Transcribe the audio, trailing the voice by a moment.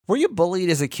Were you bullied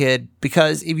as a kid?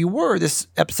 Because if you were, this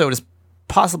episode is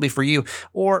possibly for you.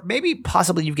 Or maybe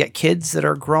possibly you get kids that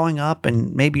are growing up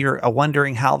and maybe you're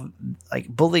wondering how like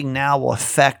bullying now will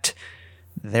affect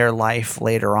their life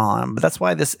later on. But that's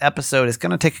why this episode is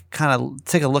going to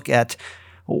take a look at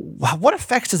what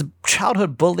effects does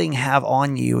childhood bullying have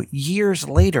on you years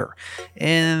later?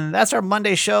 And that's our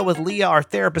Monday show with Leah, our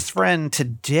therapist friend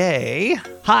today.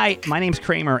 Hi, my name's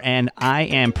Kramer, and I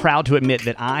am proud to admit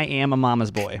that I am a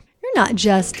mama's boy. You're not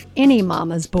just any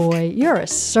mama's boy, you're a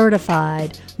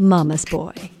certified mama's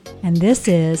boy. And this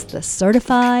is the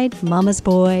Certified Mama's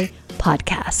Boy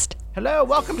podcast. Hello,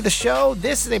 welcome to the show.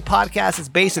 This is a podcast that's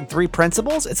based in 3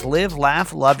 principles. It's live,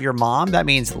 laugh, love your mom. That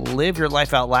means live your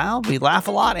life out loud. We laugh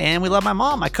a lot, and we love my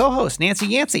mom, my co-host, Nancy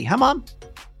Yancey. Hi, Mom.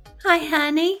 Hi,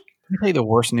 honey. Let me tell you the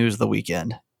worst news of the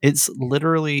weekend. It's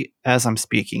literally, as I'm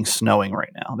speaking, snowing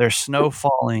right now. There's snow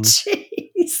falling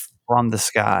from the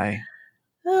sky.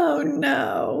 Oh,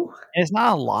 no. And it's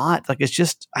not a lot. Like, it's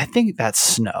just, I think that's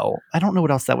snow. I don't know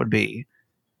what else that would be.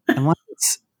 Unless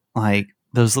it's like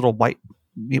those little white...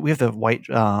 We have the white.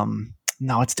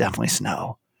 No, it's definitely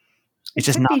snow. It's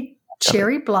just not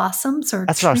cherry blossoms or.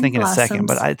 That's what I was thinking blossoms. a second,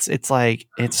 but it's like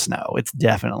it's snow. It's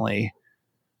definitely.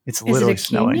 It's literally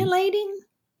snowing. Is it accumulating?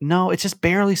 No, it's just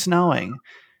barely snowing.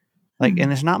 Like, and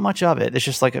there's not much of it. It's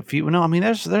just like a few. No, I mean,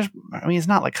 there's. I mean, it's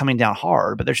not like coming down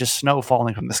hard, but there's just snow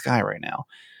falling from the sky right now.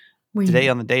 Today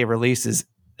on the day of release is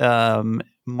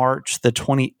March the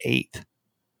 28th,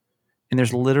 and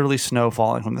there's literally snow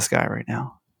falling from the sky right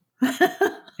now.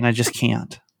 And I just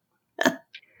can't.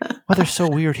 Weather's so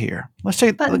weird here. Let's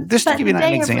take just to give you an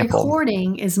example. The day of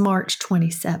recording is March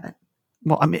 27th.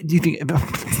 Well, I mean, do you think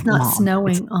it's not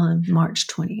snowing on March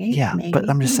 28th? Yeah, maybe. But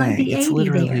I'm just saying, it's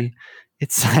literally. There.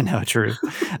 It's I know, true.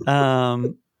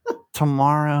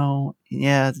 Tomorrow,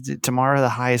 tomorrow the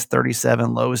high is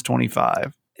 37, low is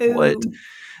 25. Ooh. What?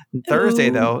 Thursday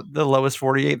Ooh. though, the low is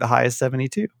 48, the high is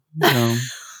 72. I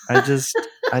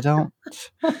don't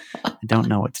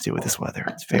know what to do with this weather.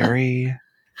 It's very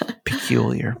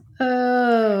peculiar.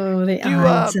 Oh, the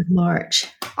Ides of March.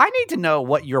 I need to know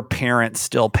what your parents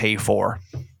still pay for.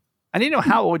 I need to know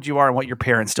how old you are and what your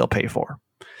parents still pay for.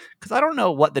 Because I don't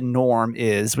know what the norm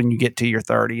is when you get to your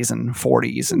 30s and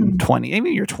 40s and 20s,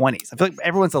 even your 20s. I feel like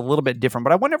everyone's a little bit different,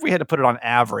 but I wonder if we had to put it on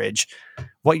average,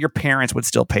 what your parents would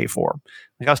still pay for.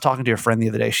 Like I was talking to a friend the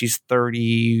other day. She's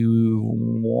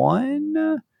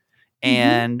 31.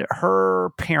 And her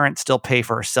parents still pay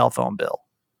for her cell phone bill.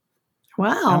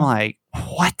 Wow. I'm like,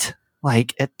 what?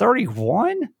 Like at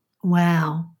 31?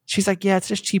 Wow. She's like, yeah, it's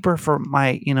just cheaper for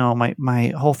my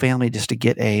whole family just to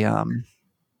get a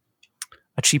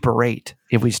cheaper rate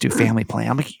if we just do family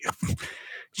plan. I'm like,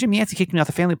 Jim Yancey kicked me off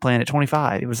the family plan at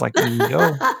 25. It was like,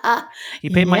 go. He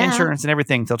paid my insurance and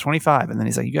everything till 25. And then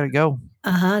he's like, you got to go.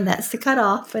 That's the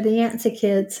cutoff for the Yancey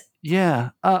kids. Yeah.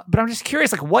 But I'm just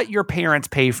curious, like what your parents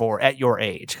pay for at your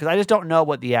age. Because I just don't know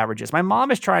what the average is. My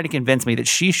mom is trying to convince me that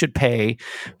she should pay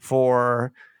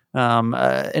for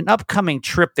an upcoming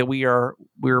trip that we're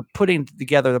putting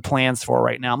together the plans for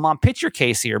right now. Mom, pitch your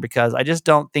case here because I just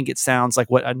don't think it sounds like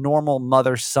what a normal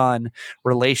mother-son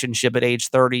relationship at age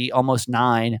 30, almost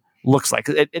 9 looks like.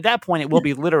 At that point, it will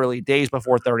be literally days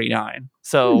before 39.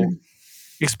 So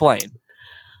explain.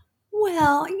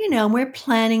 Well, we're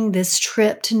planning this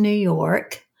trip to New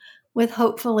York with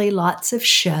hopefully lots of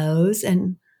shows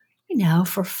and,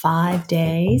 for 5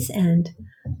 days. And,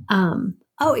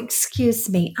 excuse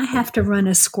me. I have to run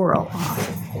a squirrel off.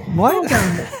 What?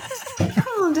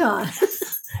 Hold on.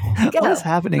 What is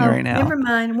happening right now? Never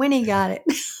mind. Winnie got it.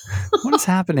 What is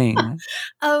happening?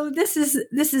 This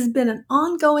has been an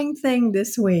ongoing thing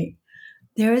this week.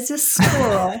 There is a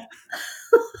squirrel.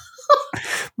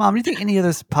 Mom, do you think any of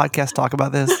those podcasts talk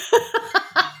about this? Do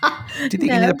you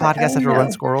think any of the podcasts have to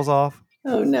run squirrels off?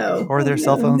 Oh, no. Or their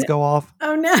cell phones go off?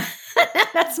 Oh, no.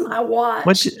 That's my watch.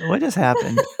 What just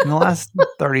happened in the last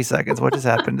 30 seconds? What just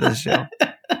happened to this show?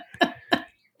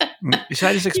 Should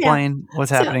I just explain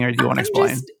what's happening or do you want to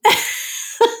explain?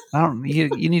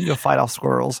 You need to go fight off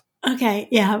squirrels. Okay,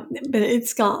 yeah, but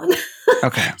it's gone.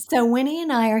 Okay. So Winnie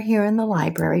and I are here in the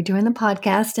library doing the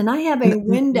podcast, and I have a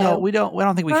window. No, we don't. I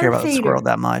don't think we care about the squirrel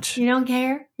that much. You don't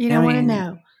care? You don't want to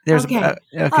know? There's okay. Okay.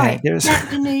 All right, there's back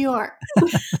to New York.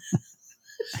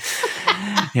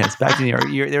 Yes, back to New York.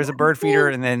 There's a bird feeder,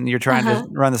 and then you're trying to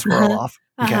run the squirrel off.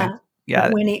 Okay,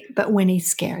 got it. But Winnie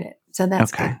scared it, so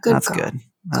that's okay. Good. That's good.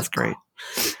 That's great.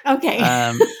 Okay.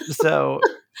 So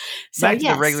back to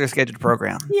the regular scheduled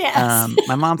program. Yes.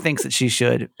 My mom thinks that she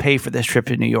should pay for this trip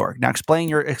to New York. Now, explain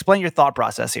your thought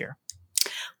process here.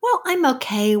 Well, I'm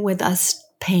okay with us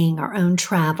paying our own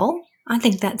travel. I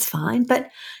think that's fine. But,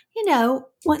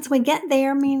 once we get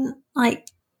there, I mean, like,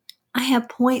 I have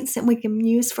points that we can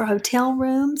use for hotel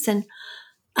rooms, and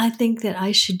I think that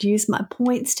I should use my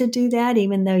points to do that,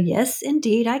 even though, yes,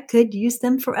 indeed, I could use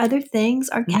them for other things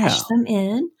or cash Yeah. them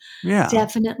in. Yeah.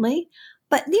 Definitely.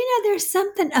 But, there's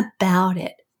something about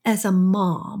it as a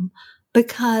mom,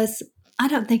 because I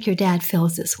don't think your dad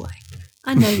feels this way.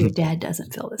 I know your dad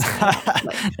doesn't feel this way.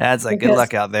 Dad's like, good Because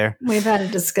luck out there. We've had a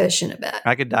discussion about it.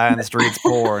 I could die on the streets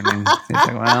poor. And then he's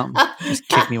like, well, just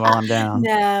kick me while I'm down.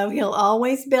 No, he'll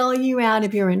always bail you out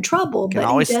if you're in trouble. Can but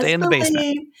always he does stay in the basement.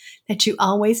 believe that you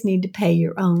always need to pay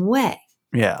your own way.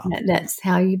 Yeah. That's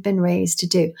how you've been raised to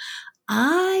do.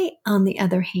 I, on the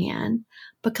other hand,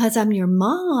 because I'm your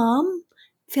mom,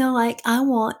 feel like I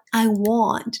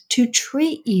want to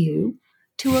treat you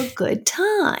to a good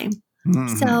time.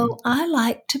 Mhm. So I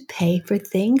like to pay for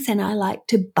things, and I like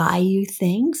to buy you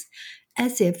things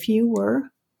as if you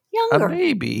were A younger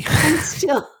baby. and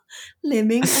still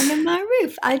living under my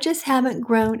roof. I just haven't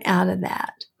grown out of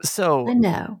that. So I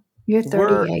know. You're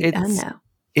 38. I know.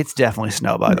 it's definitely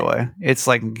snow, by the way. It's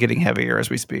like getting heavier as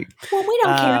we speak. Well, we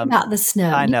don't care about the snow.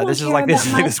 I You know. don't This is care like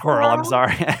about my the squirrel. I'm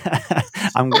sorry.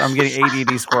 I'm getting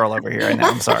ADD squirrel over here. I know.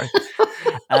 I'm sorry.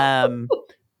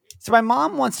 So my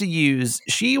mom wants to use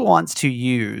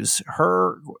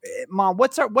her mom.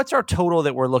 What's our total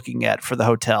that we're looking at for the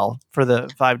hotel for the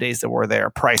 5 days that we're there,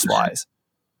 price wise?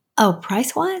 Oh,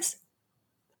 price wise?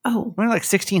 Oh, We're like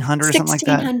 $1,600 or something like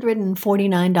that.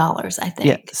 $1,649, I think.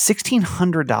 Yeah,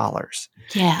 $1,600.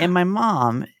 Yeah. And my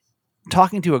mom,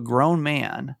 talking to a grown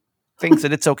man, thinks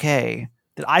that it's okay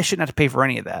that I shouldn't have to pay for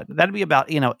any of that. That'd be about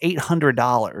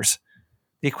 $800,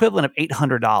 the equivalent of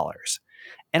 $800.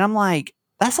 And I'm like,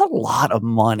 that's a lot of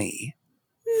money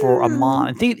for a mom.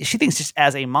 And she thinks just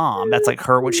as a mom, that's like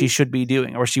what she should be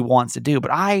doing or she wants to do.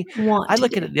 But I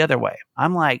look at it the other way.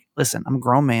 I'm like, listen, I'm a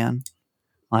grown man.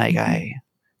 Like I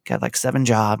got like 7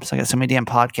 jobs. I got so many damn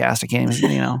podcasts. I can't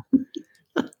even,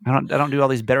 I don't do all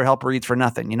these BetterHelp reads for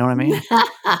nothing. You know what I mean?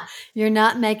 You're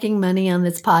not making money on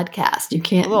this podcast. You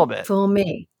can't A little bit. fool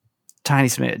me. Tiny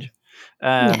smidge.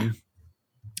 Yeah.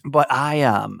 But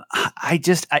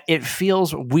it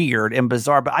feels weird and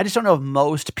bizarre, but I just don't know if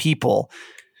most people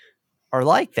are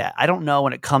like that. I don't know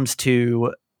when it comes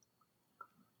to,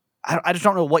 I just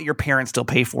don't know what your parents still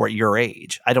pay for at your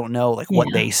age. I don't know what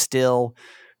they still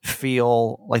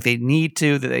feel like they need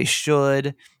to, that they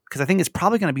should, because I think it's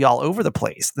probably going to be all over the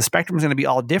place. The spectrum is going to be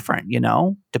all different,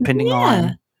 depending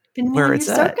on where it's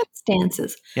your at.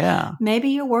 circumstances. Yeah. Maybe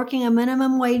you're working a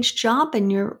minimum wage job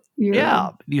and you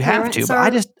have to, but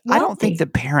I don't think wealthy.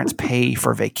 that parents pay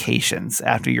for vacations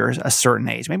after you're a certain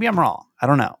age. Maybe I'm wrong. I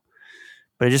don't know.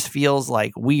 But it just feels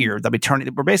like weird. We're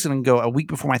basically going to go a week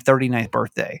before my 39th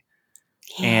birthday.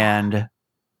 Yeah. And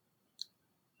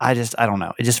I don't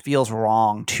know. It just feels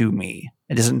wrong to me.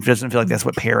 It doesn't feel like that's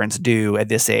what parents do at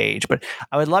this age. But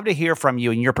I would love to hear from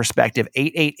you and your perspective.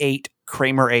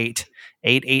 888-Kramer-8.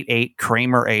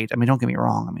 888-Kramer-8. I mean, don't get me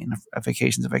wrong. I mean, a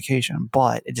vacation's a vacation.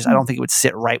 But I don't think it would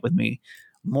sit right with me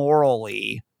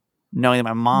morally, knowing that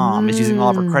my mom is using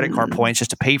all of her credit card points just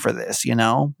to pay for this,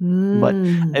 But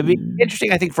it'd be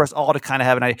interesting, I think, for us all to kind of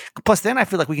have an idea. Plus, then I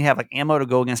feel like we can have ammo to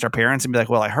go against our parents and be like,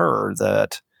 well, I heard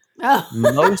that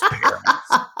most parents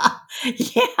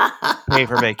pay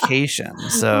for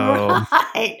vacations. So,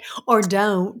 right. Or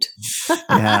don't.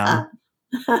 yeah.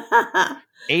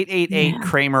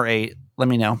 888-Kramer-8. Let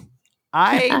me know.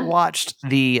 I watched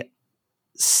the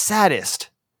saddest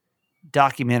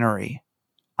documentary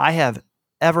I have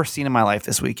ever seen in my life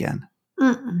this weekend.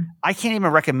 Mm-mm. I can't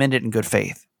even recommend it in good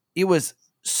faith. It was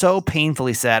so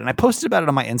painfully sad. And I posted about it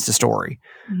on my Insta story,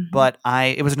 but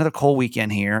it was another cold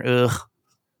weekend here. Ugh.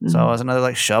 Mm-hmm. So I was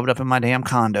another shoved up in my damn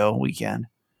condo weekend.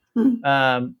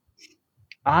 Mm-hmm.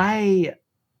 I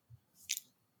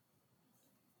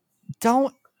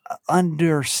don't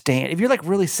understand if you're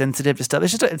really sensitive to stuff.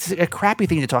 It's a crappy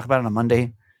thing to talk about on a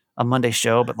Monday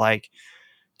show, but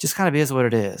just kind of is what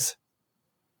it is.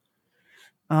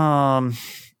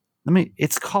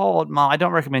 It's called Mom. I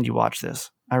don't recommend you watch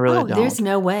this. I really don't. There's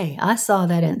no way. I saw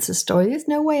that Insta story. There's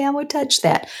no way I would touch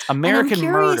that. American and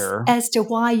I'm curious Murder. As to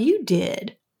why you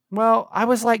did. Well, I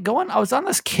was I was on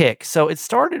this kick. So it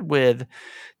started with,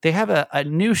 they have a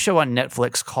new show on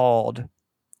Netflix called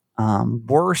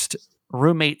Worst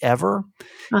Roommate Ever.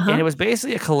 And it was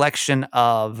basically a collection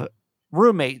of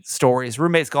roommate stories,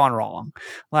 roommates gone wrong.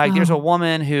 There's a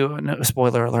woman who, no,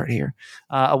 spoiler alert here,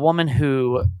 a woman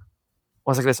who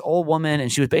was this old woman, and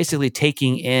she was basically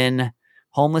taking in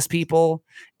homeless people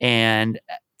and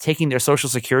taking their social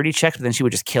security checks, but then she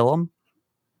would just kill them.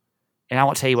 And I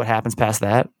won't tell you what happens past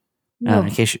that. No.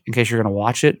 in case you're going to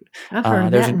watch it. I've heard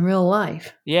of there's that in real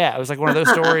life. Yeah, it was like one of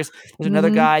those stories. There's another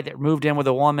Mhm. guy that moved in with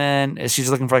a woman. She's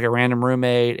looking for like a random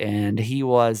roommate, and he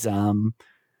was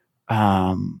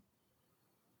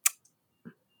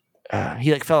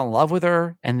he like fell in love with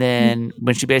her, and then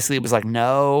when she basically was like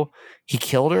no, he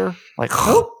killed her. Like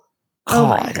Oh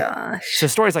my God. gosh. So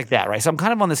stories like that, right? So I'm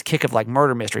kind of on this kick of like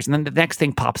murder mysteries, and then the next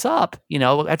thing pops up. You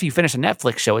know, after you finish a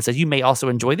Netflix show, it says you may also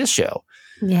enjoy this show,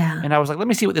 Yeah. and I was like, let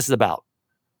me see what this is about.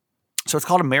 So it's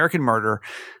called American Murder: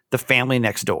 The Family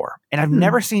Next Door, and I've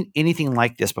never seen anything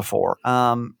like this before.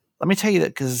 Let me tell you that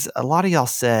because a lot of y'all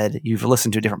said you've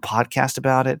listened to a different podcast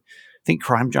about it. I think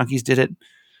Crime Junkies did it.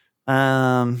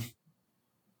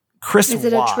 Chris Is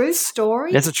it Watts. a true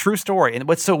story? It's a true story, and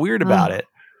what's so weird about it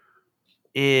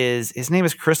is his name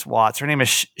is Chris Watts. Her name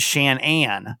is Shan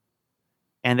Ann,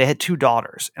 and they had 2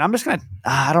 daughters. And I'm just gonna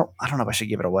I don't know if I should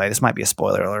give it away. This might be a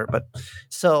spoiler alert, but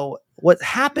so what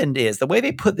happened is the way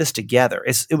they put this together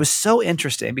it was so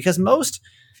interesting because most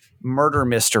murder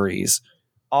mysteries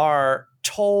are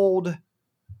told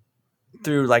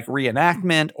through like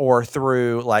reenactment or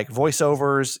through like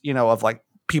voiceovers, you know, of like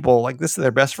people like this is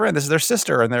their best friend, this is their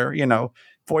sister, and they're, you know,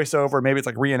 voiceover. Maybe it's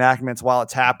like reenactments while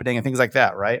it's happening and things like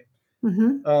that, right?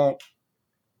 Mm-hmm.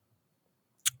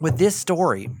 With this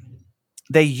story,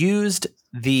 they used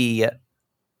the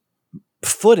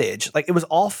footage, like it was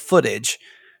all footage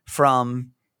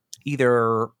from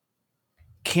either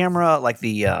camera, like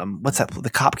the what's that?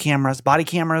 The cop cameras, body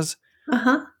cameras,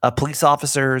 police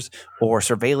officers, or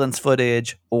surveillance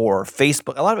footage, or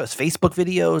Facebook. A lot of it was Facebook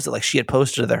videos that like she had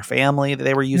posted to their family that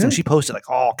they were using. She posted like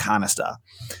all kind of stuff.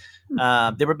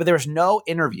 But there was no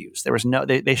interviews. There was no.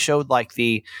 They showed like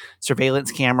the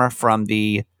surveillance camera from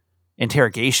the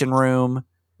interrogation room,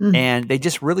 and they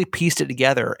just really pieced it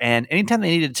together. And anytime they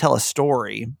needed to tell a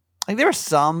story, like there was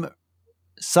some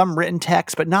written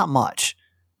text, but not much.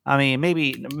 I mean,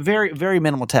 maybe very, very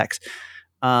minimal text.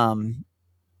 But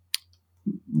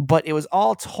it was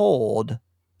all told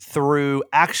through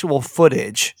actual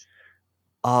footage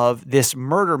of this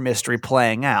murder mystery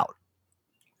playing out.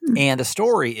 And the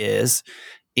story is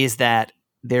that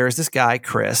there's this guy,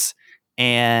 Chris,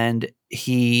 and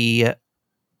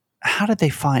how did they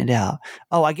find out?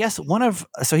 Oh, I guess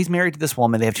so he's married to this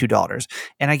woman. They have 2 daughters.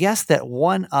 And I guess that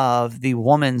one of the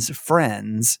woman's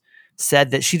friends said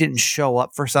that she didn't show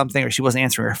up for something or she wasn't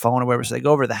answering her phone or whatever. So they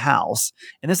go over to the house,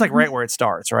 and this is like right where it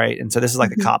starts. Right. And so this is like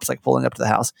the cops like pulling up to the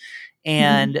house,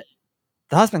 and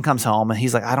the husband comes home and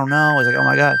he's like, I don't know. He's like, oh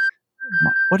my God,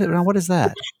 what is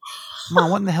that? Mom,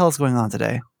 what in the hell is going on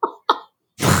today?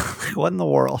 What in the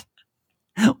world?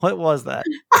 What was that?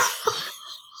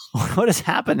 What is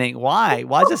happening? Why?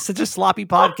 Why is this such a sloppy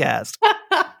podcast?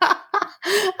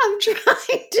 I'm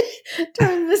trying to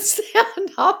turn the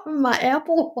sound off of my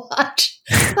Apple Watch,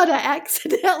 but I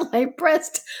accidentally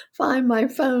pressed find my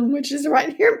phone, which is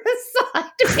right here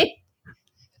beside me.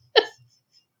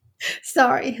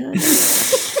 Sorry, honey.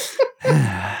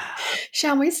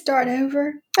 Shall we start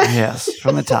over? Yes,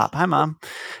 from the top. Hi, Mom.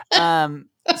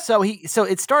 So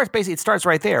it starts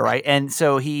right there, right? And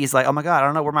so he's like, oh my God, I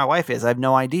don't know where my wife is. I have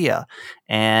no idea.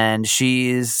 And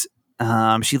she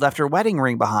left her wedding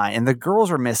ring behind, and the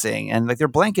girls are missing, and like their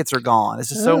blankets are gone.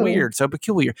 This is so weird, so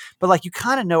peculiar. But like you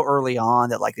kind of know early on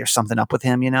that like there's something up with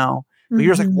him, you know? But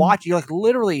you're just like you're like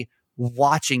literally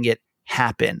watching it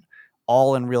happen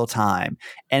all in real time.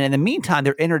 And in the meantime,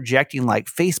 they're interjecting like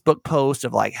Facebook posts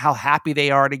of like how happy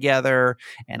they are together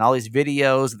and all these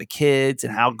videos of the kids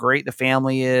and how great the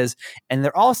family is. And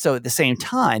they're also at the same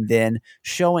time then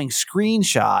showing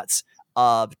screenshots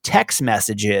of text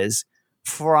messages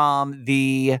from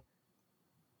the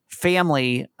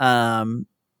family, of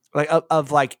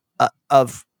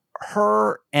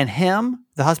her and him,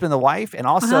 the husband and the wife, and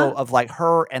also of like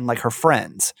her and like her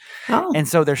friends. And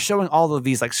so they're showing all of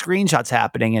these like screenshots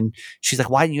happening, and she's like,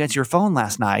 why didn't you answer your phone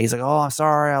last night? He's like, oh, I'm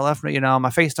sorry, I left, my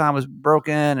FaceTime was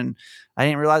broken and I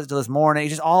didn't realize it till this morning.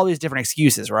 It's just all these different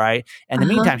excuses, right? And in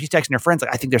the meantime, she's texting her friends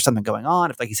like, I think there's something going on,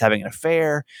 if like he's having an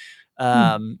affair. So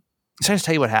I just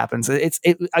tell you what happens. It's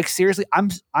like seriously,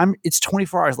 it's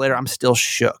 24 hours later, I'm still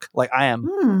shook. Like I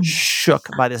am shook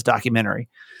by this documentary.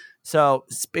 So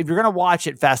if you're going to watch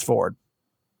it, fast forward,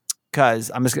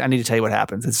 because I need to tell you what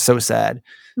happens. It's so sad.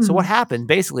 So what happened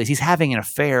basically is he's having an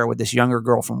affair with this younger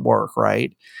girl from work,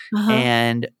 right?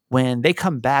 And when they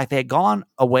come back, they had gone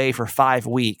away for 5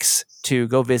 weeks to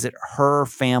go visit her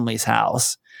family's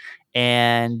house.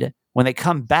 And when they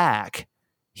come back,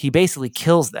 he basically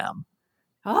kills them.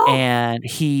 And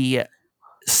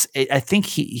I think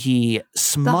he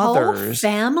smothers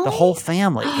the whole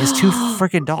family, his 2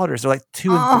 freaking daughters. They're like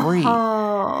 2 and 3.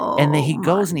 And then he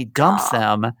goes and he dumps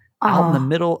them out in the Oh.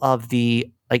 middle of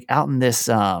out in this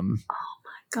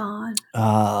God.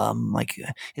 like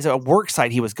it's a work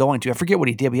site he was going to. I forget what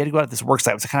he did, but he had to go out to this work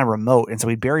site. It was kind of remote. And so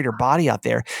he buried her body out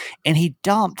there and he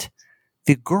dumped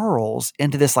the girls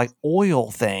into this like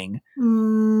oil thing,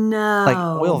 No. like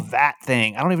oil vat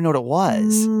thing. I don't even know what it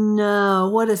was. No.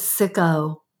 What a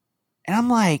sicko. And I'm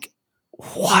like,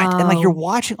 what? And like, you're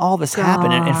watching all this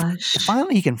happen. And Gosh.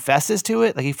 finally he confesses to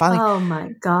it. Like he finally, Oh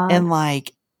my God. and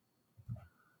like,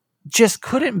 just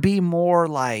couldn't be more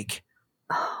like,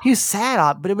 he was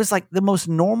sad, but it was like the most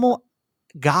normal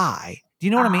guy. Do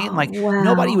you know what I mean? Like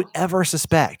nobody would ever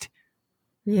suspect.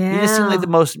 Yeah. He just seemed like the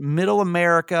most middle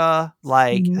America.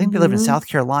 Like I think they live in Mhm. South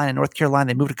Carolina, North Carolina.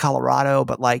 They moved to Colorado,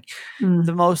 but like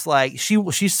the most like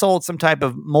she sold some type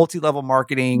of multi-level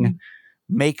marketing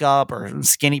makeup or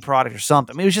skinny product or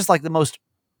something. I mean, it was just like the most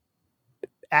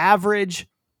average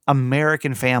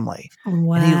American family.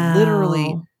 Wow. And he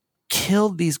literally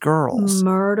killed these girls.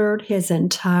 Murdered his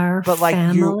entire But like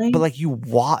family. you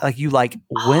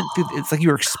went through. It's like you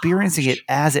were experiencing it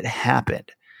as it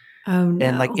happened, Oh no.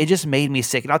 and like it just made me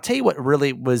sick. And I'll tell you what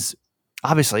really was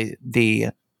obviously the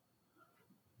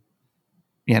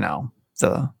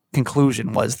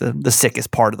conclusion was the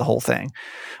sickest part of the whole thing.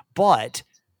 But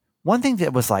one thing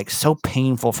that was like so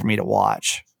painful for me to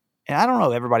watch, and I don't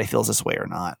know if everybody feels this way or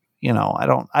not.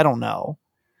 I don't know.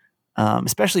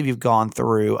 Especially if you've gone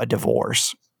through a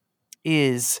divorce,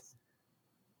 is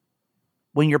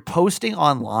when you're posting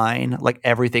online, like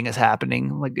everything is happening,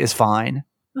 like is fine.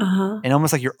 And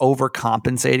almost like you're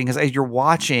overcompensating because as you're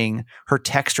watching her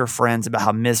text her friends about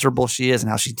how miserable she is and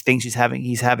how she thinks he's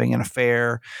having an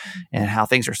affair and how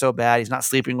things are so bad. He's not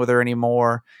sleeping with her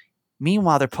anymore.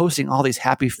 Meanwhile, they're posting all these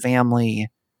happy family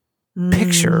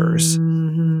pictures.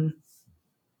 And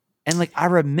like, I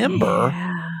remember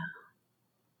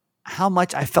how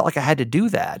much I felt like I had to do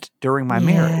that during my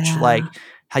marriage. Like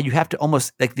how you have to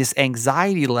almost like this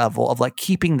anxiety level of like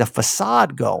keeping the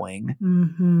facade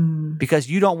going because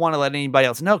you don't want to let anybody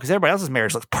else know because everybody else's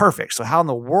marriage looks perfect. So how in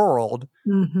the world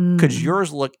could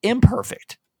yours look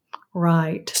imperfect?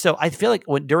 Right. So I feel like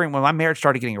when my marriage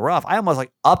started getting rough, I almost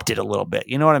like upped it a little bit.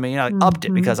 You know what I mean? I like upped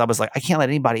it because I was like, I can't let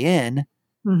anybody in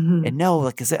and no,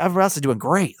 like, because everyone else is doing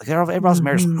great. Like everyone else's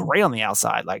marriage is great on the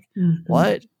outside. Like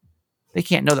what? They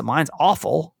can't know that mine's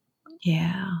awful.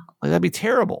 Yeah. Like that'd be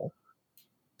terrible.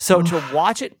 So to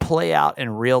watch it play out in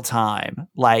real time,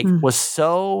 like was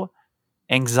so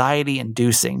anxiety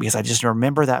inducing because I just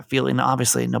remember that feeling.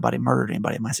 Obviously nobody murdered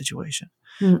anybody in my situation,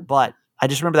 but I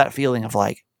just remember that feeling of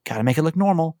like, got to make it look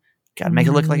normal. Got to make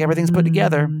it look like everything's put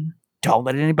together. Don't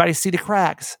let anybody see the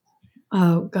cracks.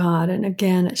 Oh God. And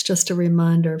again, it's just a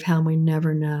reminder of how we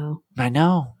never know. I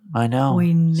know.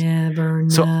 We never know.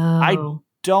 So I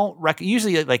don't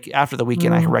usually like after the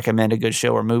weekend, I can recommend a good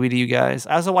show or movie to you guys.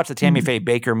 I also watched the Tammy Faye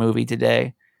Baker movie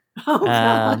today. Oh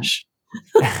gosh.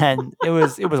 And it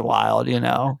was wild, It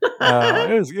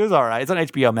was all right. It's on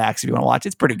HBO Max if you want to watch.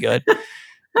 It's pretty good.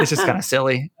 It's just kind of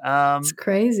silly. It's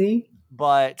crazy.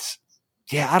 But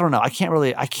yeah, I don't know. I can't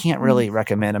really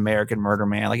recommend American Murder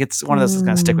Man. Like it's one of those that's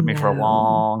going to stick with me for a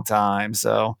long time.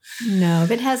 So no,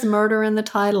 if it has murder in the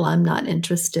title, I'm not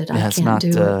interested. I can't do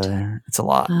it. It's a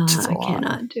lot. I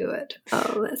cannot do it.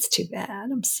 Oh, that's too bad.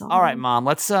 I'm sorry. All right, Mom.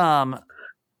 Let's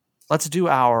do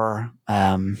our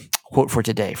quote for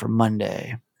today for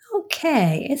Monday.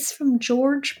 Okay, it's from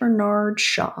George Bernard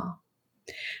Shaw.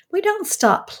 We don't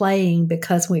stop playing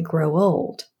because we grow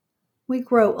old. We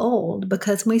grow old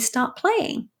because we stop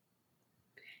playing.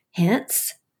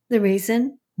 Hence, the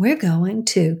reason we're going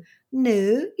to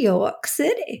New York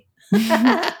City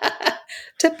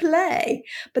to play.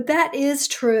 But that is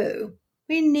true.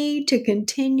 We need to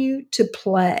continue to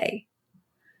play.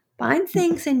 Find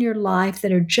things in your life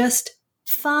that are just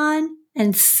fun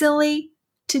and silly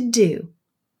to do.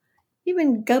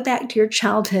 Even go back to your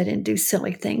childhood and do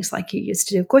silly things like you used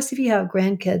to do. Of course, if you have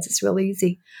grandkids, it's real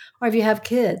easy. Or if you have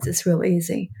kids, it's real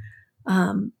easy.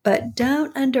 But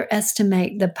don't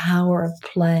underestimate the power of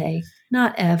play.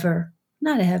 Not ever.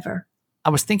 Not ever.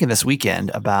 I was thinking this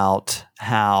weekend about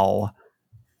how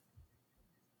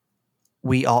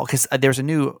because there's a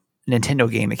new Nintendo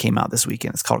game that came out this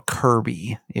weekend. It's called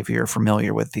Kirby, if you're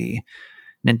familiar with the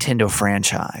Nintendo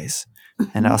franchise.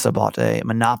 And I also bought a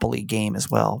Monopoly game as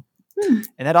well.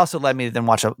 And that also led me to then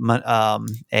watch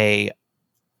a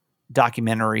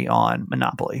documentary on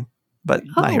Monopoly. But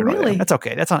really? That's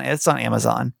okay. It's on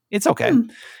Amazon. It's okay.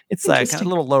 It's like kind of a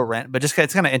little low rent, but just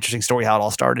it's kind of interesting story how it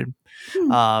all started.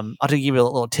 I'll give you a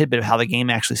little tidbit of how the game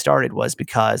actually started was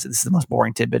because this is the most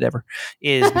boring tidbit ever.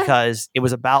 Is because it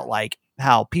was about like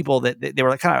how people that they were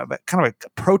like kind of a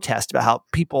protest about how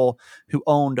people who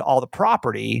owned all the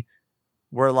property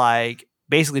were like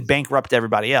basically bankrupt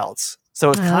everybody else.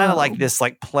 So it's kind of like this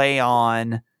like play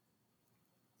on,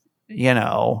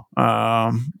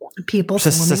 people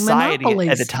society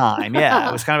at the time. Yeah,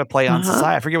 it was kind of a play on Uh-huh.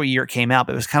 society. I forget what year it came out,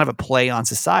 but it was kind of a play on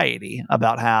society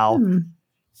about how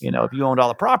if you owned all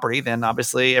the property, then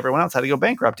obviously everyone else had to go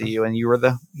bankrupt to you, and you were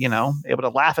the able to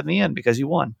laugh in the end because you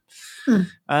won.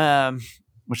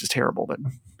 Which is terrible, but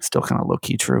still kind of low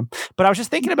key true. But I was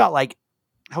just thinking about like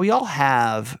how we all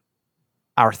have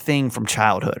our thing from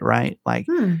childhood, right? Like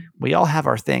we all have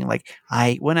our thing. Like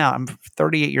I went out, I'm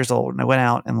 38 years old, and I went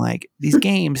out and like these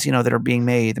games, that are being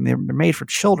made, I mean, they're made for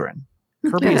children.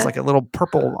 Kirby is like a little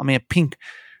a pink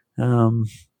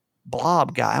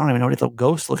blob guy. I don't even know what it's, a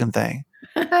ghost looking thing.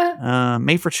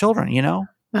 Made for children,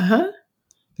 Uh-huh.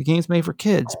 The game's made for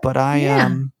kids, but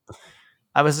I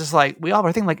was just like, we all have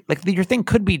our thing. Like your thing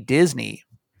could be Disney.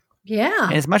 Yeah.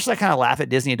 And as much as I kind of laugh at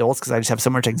Disney adults because I just have so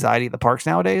much anxiety at the parks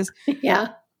nowadays, Yeah.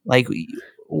 like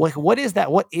what is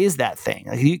that? What is that thing?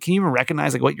 Like, can you even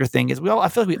recognize like what your thing is? I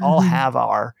feel like we all have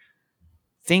our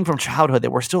thing from childhood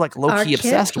that we're still like low Our key kid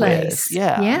obsessed place. with.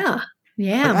 Yeah. Yeah.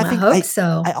 Yeah. Like, I hope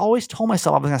so. I always told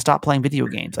myself I was going to stop playing video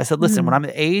games. I said, listen, when I'm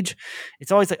the age,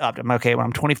 it's always like, I'm okay. When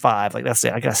I'm 25, like that's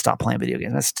it. I got to stop playing video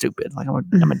games. That's stupid. Like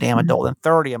I'm a damn adult. And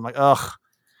 30, I'm like, ugh.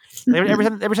 Every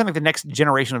time like the next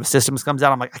generation of systems comes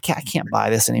out, I'm like, I can't buy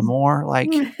this anymore. Like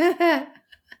I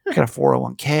got a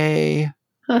 401k,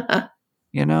 I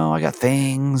got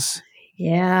things.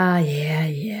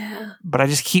 Yeah. But I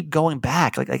just keep going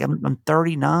back. Like I'm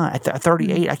 39,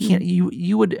 38. I can't.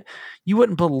 You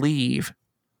wouldn't believe.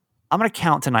 I'm gonna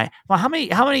count tonight. Well, how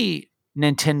many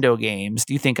Nintendo games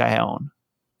do you think I own?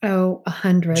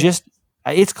 100. Just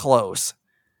it's close.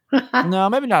 No,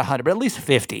 maybe not 100, but at least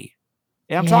 50.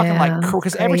 And I'm talking like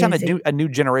because every time a new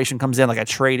generation comes in, like I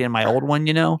trade in my old one,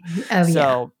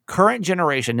 current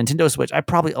generation Nintendo Switch, I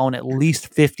probably own at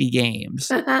least 50 games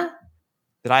that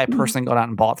I personally gone out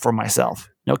and bought for myself.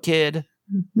 No kid,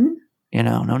 no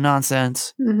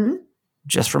nonsense,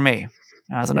 just for me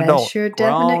as an adult. That's your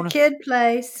definite kid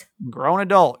place. Grown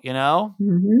adult, But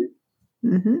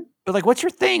like, what's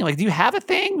your thing? Like, do you have a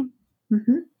thing?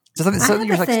 So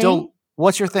you're like still.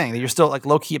 What's your thing that you're still like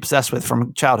low key obsessed with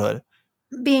from childhood?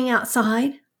 Being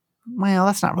outside. Well,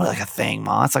 that's not really like a thing,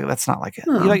 Ma. That's not like you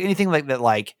like anything like that.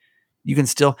 Like you can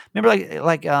still remember,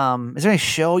 like is there any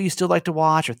show you still like to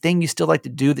watch or thing you still like to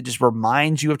do that just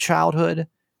reminds you of childhood?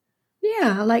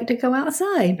 Yeah, I like to go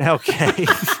outside. Okay.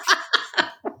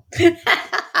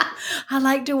 I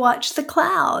like to watch the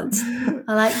clouds.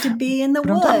 I like to be in the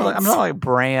woods. I'm not like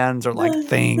brands or like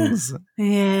things.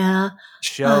 Yeah.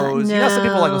 Shows. No, Some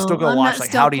people like will still go watch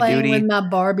like Howdy Doody with my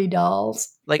Barbie dolls.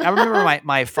 Like I remember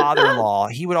my father-in-law,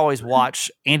 he would always watch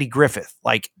Andy Griffith.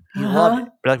 Like he loved it.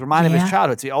 But like reminded him of his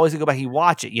childhood. So he always would go back and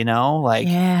watch it, Like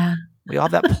we all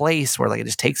have that place where like it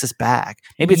just takes us back.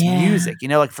 Maybe it's music,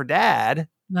 like for Dad.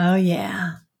 Oh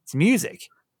yeah. It's music.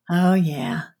 Oh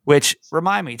yeah. Which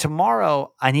remind me,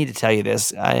 tomorrow I need to tell you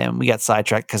this. We got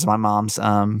sidetracked because of my mom's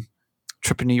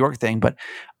trip to New York thing, but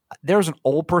there was an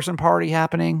old person party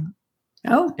happening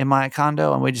in my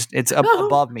condo, and it's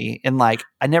above me. And like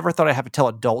I never thought I'd have to tell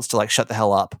adults to like shut the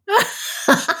hell up.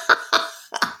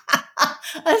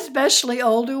 Especially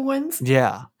older ones.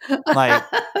 Yeah. Like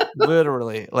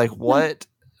literally. Like what?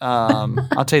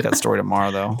 I'll tell you that story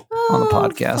tomorrow though on the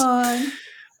podcast. Fun.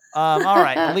 All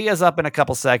right. Leah's up in a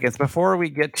couple seconds. Before we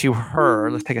get to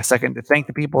her, let's take a second to thank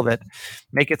the people that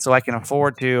make it so I can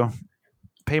afford to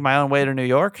pay my own way to New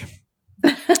York.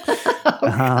 Gosh.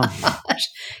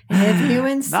 If you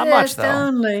insist, not much, though.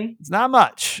 only. It's not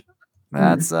much.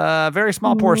 That's a very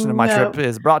small portion of my trip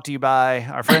is brought to you by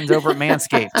our friends over at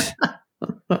Manscaped.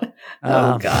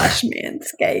 Gosh,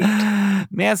 Manscaped.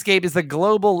 Manscaped is the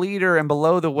global leader in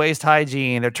below-the-waist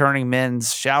hygiene. They're turning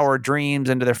men's shower dreams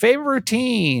into their favorite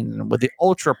routine with the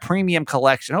ultra premium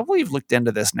collection. Hopefully you've looked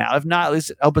into this now. If not, at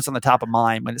least I hope it's on the top of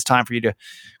mind when it's time for you to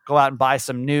go out and buy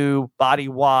some new body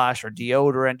wash or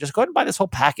deodorant. Just go ahead and buy this whole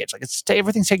package. Like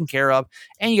everything's taken care of,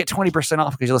 and you get 20%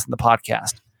 off because you listen to the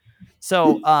podcast.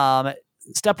 So,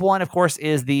 step one, of course,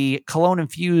 is the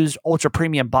cologne-infused ultra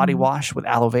premium body wash with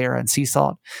aloe vera and sea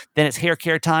salt. Then it's hair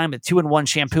care time with 2-in-1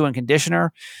 shampoo and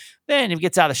conditioner. Then if he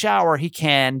gets out of the shower, he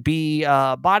can be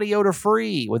body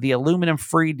odor-free with the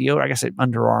aluminum-free deodorant. I guess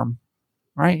underarm,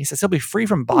 right? He says he'll be free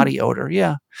from body odor,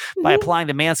 by applying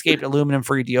the Manscaped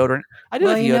aluminum-free deodorant. I do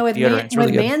like deodorant. It's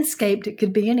really with good. Manscaped, it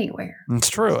could be anywhere.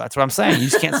 It's true. That's what I'm saying. You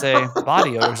just can't say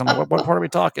body odor. So I'm like, what part are we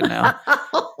talking now?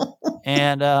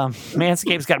 And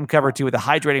Manscaped's got them covered too with a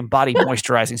hydrating body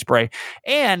moisturizing spray.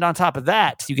 And on top of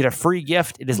that, you get a free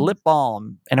gift. It is lip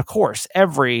balm. And of course, it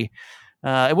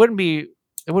wouldn't be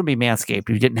Manscaped if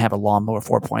you didn't have a Lawnmower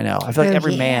 4.0. I feel like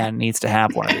every man needs to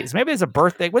have one of these. Maybe it's a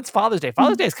birthday. What's Father's Day?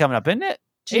 Father's Day is coming up, isn't it?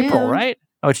 June. April, right?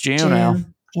 Oh, it's June now.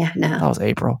 Yeah, no. That was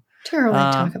April. Too early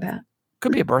to talk about.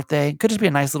 Could be a birthday. Could just be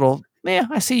a nice little,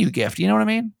 I see you gift. You know what I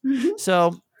mean? Mm-hmm.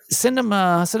 So send them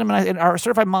our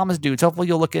certified mamas dudes. Hopefully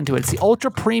you'll look into it. It's the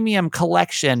ultra premium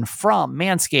collection from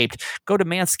Manscaped. Go to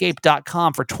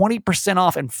manscaped.com for 20%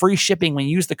 off and free shipping when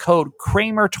you use the code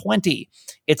Kramer20.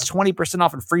 It's 20%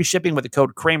 off and free shipping with the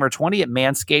code Kramer20 at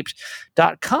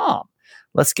manscaped.com.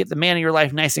 Let's get the man in your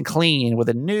life nice and clean with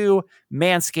a new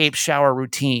Manscaped shower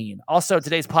routine. Also,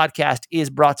 today's podcast is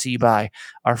brought to you by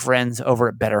our friends over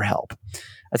at BetterHelp.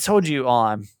 I told you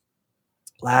on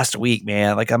last week,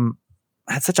 man, like I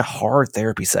had such a hard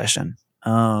therapy session.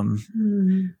 But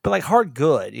like hard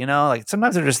good, like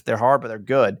sometimes they're hard, but they're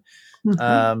good.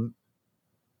 Mm-hmm.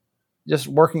 Just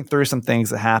working through some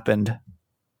things that happened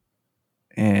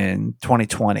in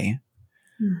 2020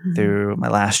 through my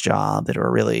last job that were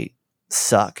really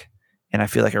suck. And I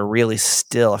feel like are really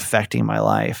still affecting my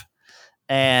life.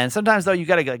 And sometimes though, you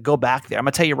got to go back there. I'm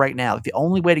gonna tell you right now, like the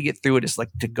only way to get through it is like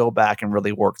to go back and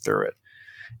really work through it.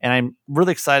 And I'm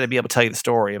really excited to be able to tell you the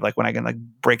story of like when I can like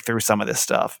break through some of this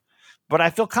stuff. But I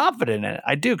feel confident in it.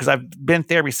 I do, because I've been in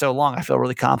therapy so long. I feel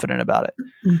really confident about it.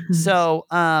 Mm-hmm. So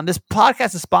this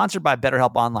podcast is sponsored by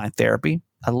BetterHelp Online Therapy.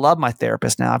 I love my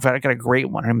therapist now. I got a great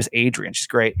one. Her name is Adrienne. She's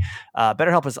great.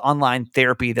 BetterHelp is online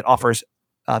therapy that offers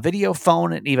video,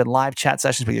 phone, and even live chat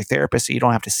sessions with your therapist, so you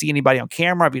don't have to see anybody on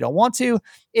camera if you don't want to.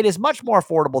 It is much more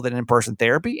affordable than in-person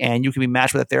therapy, and you can be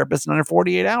matched with a therapist in under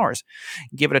 48 hours.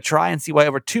 Give it a try and see why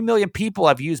over 2 million people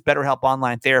have used BetterHelp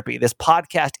Online Therapy. This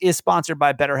podcast is sponsored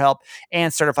by BetterHelp,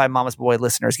 and Certified Mama's Boy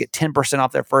listeners get 10%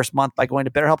 off their first month by going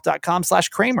to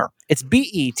BetterHelp.com/Kramer. It's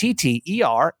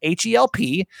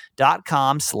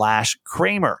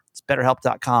BetterHelp.com/Kramer. It's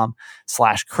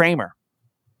BetterHelp.com/Kramer.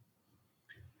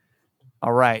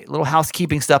 All right, a little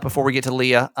housekeeping stuff before we get to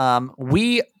Leah.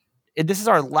 This is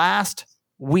our last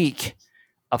week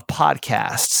of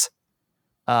podcasts.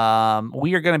 We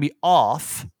are going to be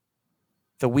off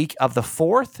the week of the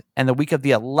 4th and the week of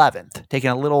the 11th, taking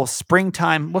a little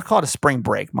springtime. We'll call it a spring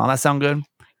break. Mom, that sound good?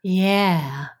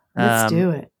 Yeah, let's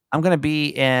do it. I'm going to be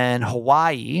in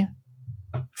Hawaii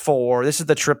this is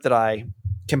the trip that I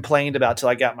complained about till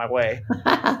I got my way.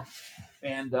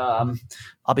 And I'll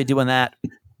be doing that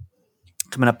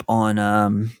coming up on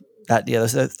that. Yeah,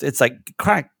 it's like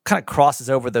kind of crosses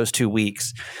over those 2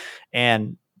 weeks,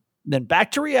 and then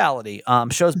back to reality.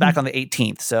 Show's back on the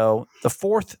 18th, so the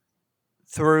 4th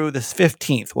through the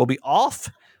 15th we'll be off.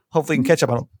 Hopefully, you can catch up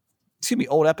on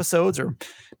old episodes, or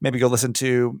maybe go listen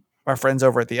to our friends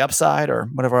over at the Upside or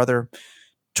whatever other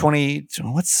 20.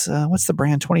 What's the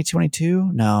brand?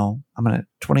 2022? No, I'm gonna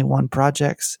 21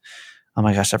 Projects. Oh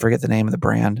my gosh, I forget the name of the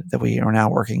brand that we are now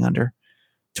working under.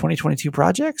 2022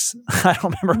 Projects? I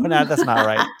don't remember. That's not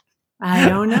right. I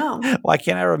don't know. Why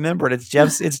can't I remember it? It's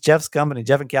Jeff's company,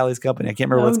 Jeff and Callie's company. I can't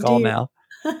remember what it's called now.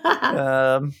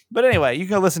 But anyway, you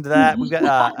can go listen to that. We've got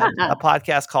a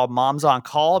podcast called Moms on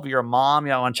Call. If you're a mom,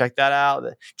 you want to check that out.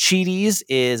 The Cheaties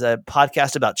is a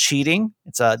podcast about cheating.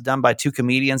 It's done by 2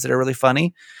 comedians that are really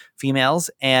funny, females.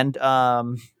 And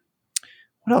what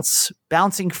else?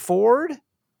 Bouncing Forward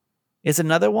is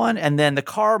another one. And then The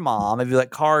Car Mom, if you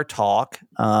like car talk,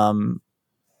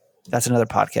 that's another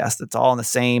podcast that's all in the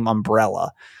same umbrella.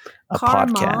 Car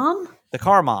podcast. Mom? The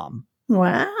Car Mom.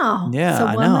 Wow. Yeah, so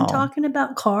I women know. talking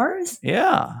about cars?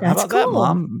 Yeah. That's How about that, cool.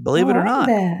 Mom? Believe it or not.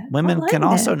 That. Women can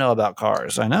also know about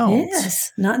cars. I know.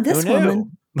 Yes. Not this Who knew?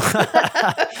 woman.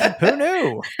 Who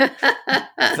knew?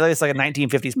 I feel like it's like a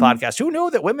 1950s podcast. Who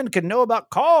knew that women could know about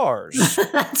cars?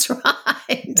 That's right.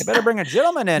 They better bring a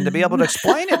gentleman in to be able to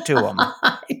explain it to them.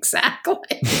 Exactly.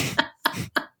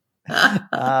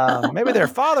 Maybe their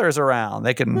father is around.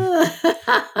 They can,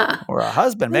 or a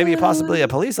husband, maybe possibly a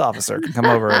police officer can come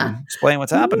over and explain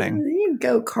what's happening. You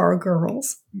go, car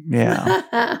girls. Yeah.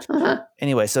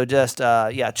 Anyway, so just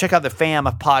check out the FAM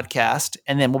podcast,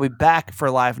 and then we'll be back for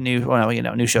live new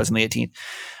shows on the 18th.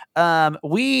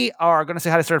 We are going to say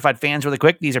hi to certified fans really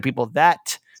quick. These are people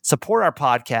that support our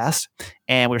podcast,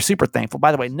 and we're super thankful.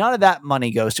 By the way, none of that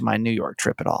money goes to my New York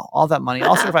trip at all. All that money,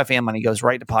 all certified fan money, goes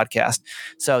right to podcast.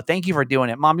 So thank you for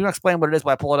doing it. Mom, you want to explain what it is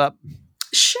while I pull it up?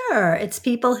 Sure. It's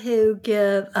people who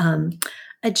give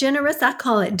a generous, I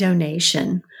call it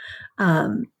donation,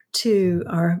 to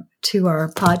our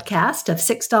podcast of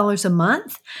 $6 a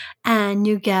month, and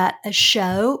you get a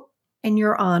show in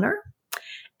your honor,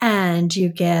 and you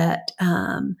get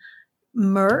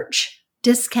merch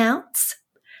discounts,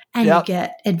 and Yep. you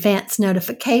get advance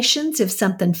notifications if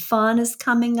something fun is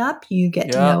coming up. You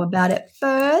get to Yep. know about it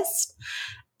first.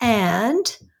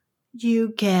 And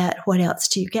you get, what else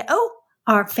do you get? Oh,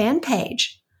 our fan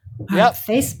page, our Yep.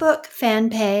 Facebook fan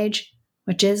page,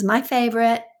 which is my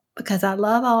favorite because I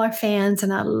love all our fans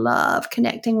and I love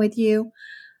connecting with you.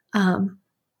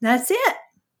 That's it.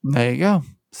 There you go.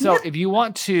 So Yeah. if you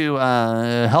want to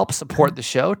help support the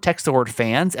show, text the word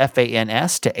fans,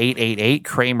 FANS, to 888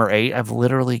 Kramer 8. I've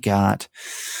literally got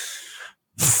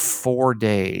 4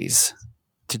 days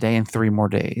today and 3 more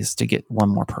days to get one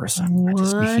more person. I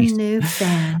just One need, new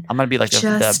fan. I'm going to be like the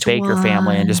Just Baker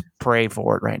family and one. just pray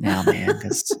for it right now, man,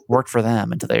 because it worked for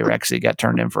them until they actually got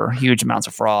turned in for huge amounts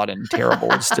of fraud and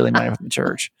terrible stealing money from the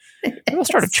church. Maybe we'll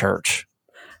start a church,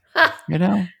 you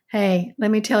know? Hey,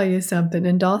 let me tell you something.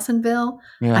 In Dawsonville,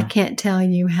 Yeah. I can't tell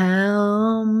you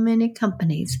how many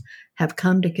companies have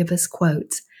come to give us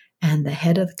quotes, and the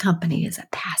head of the company is a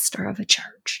pastor of a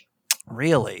church.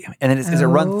 Really? And is it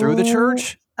run through the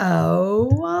church?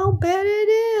 Oh, I'll bet it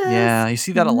is. Yeah, you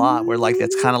see that a lot where like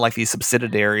it's kind of like these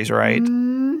subsidiaries, right?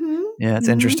 Mhm. Yeah, it's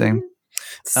interesting. Mhm.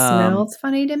 Smells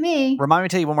funny to me. Remind me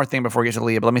to tell you one more thing before we get to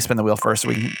Leah, but let me spin the wheel first so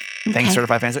we can thank Okay.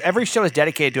 certified fans. So every show is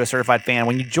dedicated to a certified fan.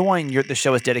 When you join, the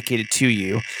show is dedicated to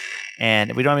you. And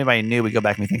if we don't have anybody new, we go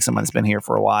back and we think someone's been here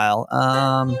for a while.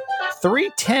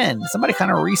 310, somebody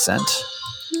kind of recent.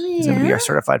 He's going to be our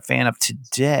certified fan of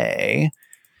today.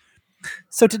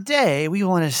 So today we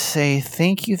want to say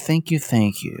thank you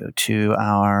to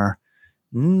our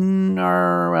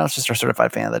well, it's just our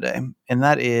certified fan of the day. And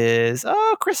that is,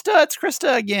 Krista. It's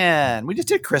Krista again. We just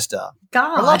did Krista.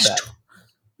 Gosh. I love that.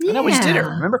 I know we just did her. Yeah.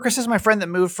 Remember, Krista's my friend that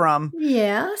moved from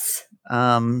Yes.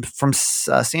 San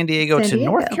Diego to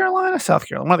North Carolina, South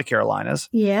Carolina, one of the Carolinas.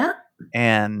 Yeah.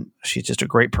 And she's just a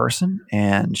great person.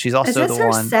 And she's also Is this the her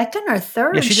one. second or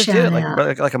third? Yeah, she just did it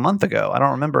like a month ago. I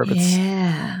don't remember if it's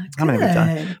Yeah. how many we've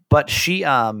done. Good. But she's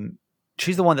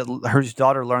the one that her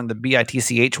daughter learned the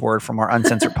BITCH word from our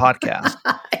uncensored podcast.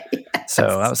 Yes. So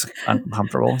that was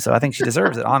uncomfortable. So I think she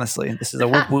deserves it, honestly. This is a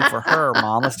whoop whoop for her,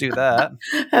 Mom. Let's do that.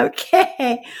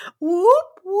 Okay. Whoop,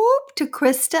 whoop to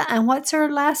Krista. And what's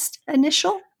her last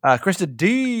initial? Krista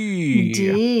D.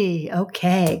 D.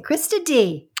 Okay. Krista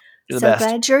D. You're the So best.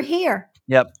 glad you're here.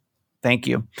 Yep. Thank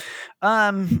you.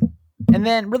 And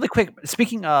then really quick,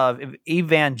 speaking of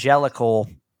evangelical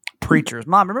preachers,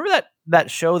 Mom, remember that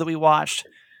show that we watched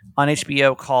on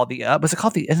HBO called was it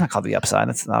called it's not called The Upside.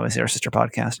 That's obviously our sister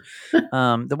podcast.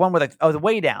 The one with The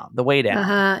Way Down. The Way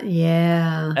Down.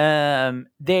 Yeah.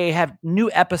 They have new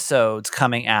episodes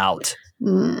coming out.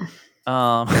 Mm.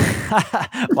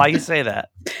 Why you say that?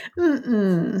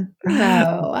 Mm-mm.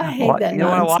 No, I hate What, that you don't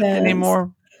want to watch it nonsense.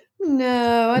 anymore?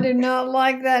 No, I do not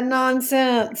like that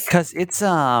nonsense. Because it's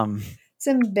It's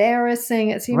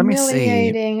embarrassing. It's Let me see.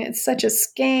 humiliating. It's such a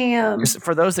scam. just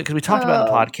for those that, because we talked about it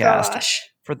in the podcast. Gosh.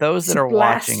 For those that It's are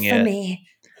watching it, blasphemy.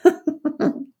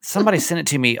 somebody sent it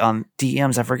to me on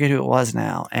DMs. I forget who it was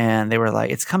now, and they were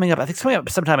like, "It's coming up. I think it's coming up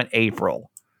sometime in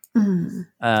April. Mm.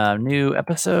 New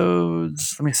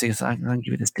episodes. Let me see. So I can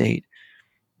give you this date.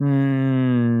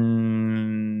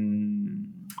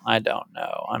 I don't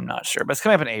know. I'm not sure, but it's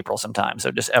coming up in April sometime.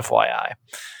 So just FYI.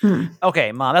 Mm.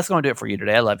 Okay, Mom, that's going to do it for you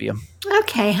today. I love you.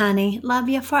 Okay, honey. Love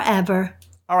you forever.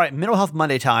 All right, Mental Health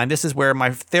Monday time. This is where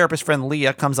my therapist friend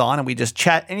Leah comes on and we just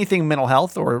chat anything mental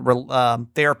health or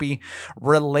therapy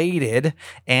related.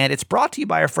 And it's brought to you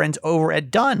by our friends over at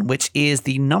Done, which is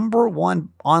the #1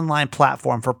 online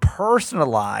platform for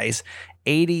personalized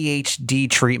ADHD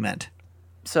treatment.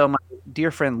 So my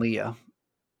dear friend Leah,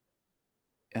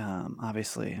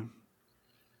 obviously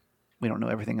we don't know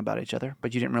everything about each other,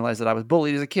 but you didn't realize that I was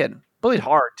bullied as a kid. Bullied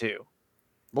hard too.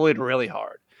 Bullied really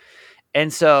hard.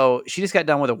 And so she just got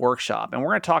done with a workshop, and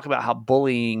we're going to talk about how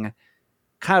bullying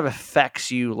kind of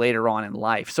affects you later on in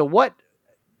life. So what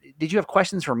did you have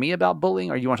questions for me about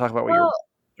bullying, or you want to talk about where you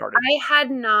started? I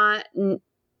had not,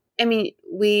 I mean,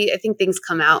 I think things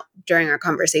come out during our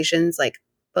conversations, like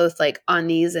both like on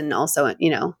these and also,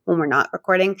 when we're not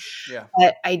recording. Yeah.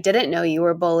 But I didn't know you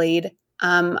were bullied.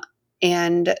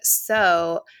 And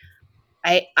so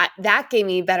I that gave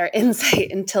me better insight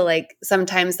into like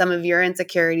sometimes some of your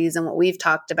insecurities and what we've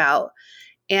talked about.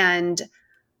 And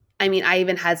I mean, I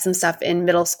even had some stuff in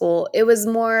middle school. It was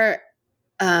more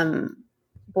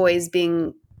boys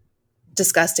being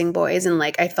disgusting boys, and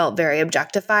like I felt very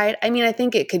objectified. I mean, I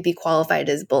think it could be qualified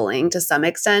as bullying to some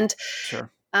extent.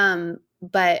 Sure.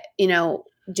 But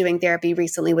doing therapy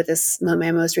recently with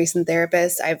my most recent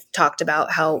therapist, I've talked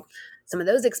about how some of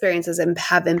those experiences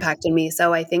have impacted me.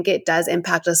 So I think it does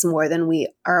impact us more than we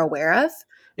are aware of.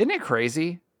 Isn't it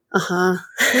crazy? Uh-huh.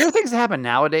 There are things that happen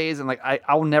nowadays, and like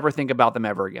I will never think about them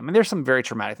ever again. I mean, there's some very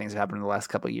traumatic things that happened in the last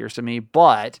couple of years to me,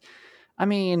 but I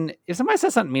mean, if somebody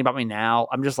says something mean about me now,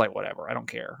 I'm just like, whatever, I don't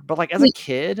care. But like as a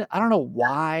kid, I don't know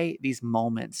why these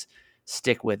moments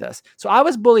stick with us. So I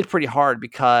was bullied pretty hard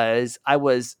because I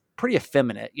was pretty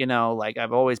effeminate, you know, like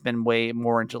I've always been way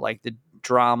more into like the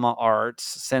drama arts,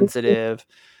 sensitive.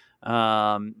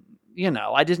 You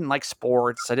know, I didn't like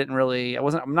sports.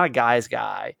 I'm not a guy's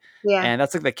guy. Yeah. And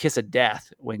that's like the kiss of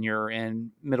death when you're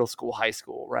in middle school, high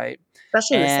school, right?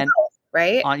 Especially in the South,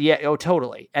 right?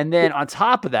 Totally. And then on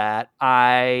top of that,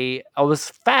 I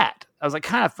was fat. I was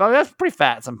like I was pretty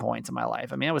fat at some points in my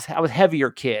life. I mean, I was a heavier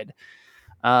kid.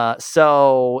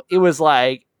 So it was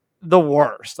like the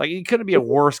worst. Like it couldn't be a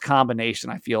worse combination,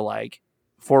 I feel like,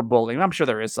 for bullying. I'm sure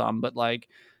there is some, but like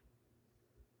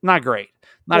not great.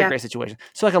 Not a great situation.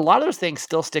 So like a lot of those things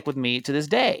still stick with me to this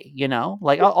day, you know?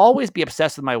 Like I'll always be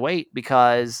obsessed with my weight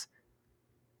because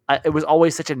it was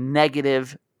always such a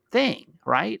negative thing,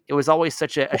 right? It was always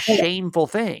such a shameful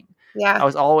thing. Yeah. I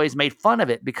was always made fun of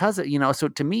it because of, you know, so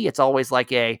to me, it's always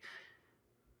like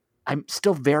I'm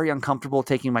still very uncomfortable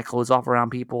taking my clothes off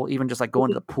around people, even just like going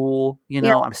to the pool, you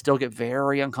know, I'm still get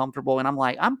very uncomfortable. And I'm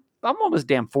like, I'm almost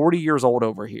damn 40 years old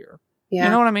over here. Yeah. You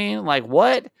know what I mean? Like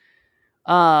what?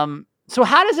 So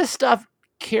how does this stuff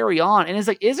carry on? And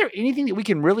is there anything that we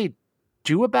can really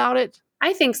do about it?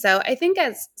 I think so. I think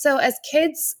as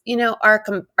kids, you know, our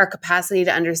capacity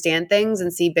to understand things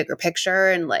and see bigger picture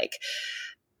and like,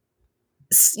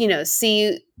 you know,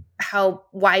 see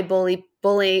why bullies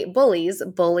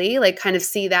bully, like kind of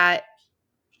see that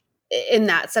in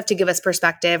that stuff to give us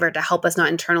perspective or to help us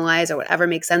not internalize or whatever,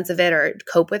 make sense of it or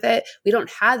cope with it. We don't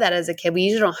have that as a kid. We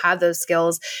usually don't have those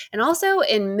skills. And also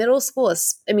in middle school,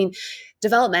 I mean,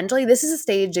 developmentally, this is a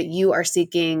stage that you are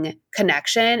seeking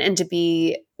connection and to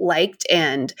be liked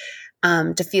and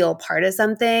to feel part of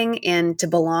something and to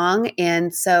belong.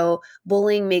 And so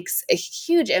bullying makes a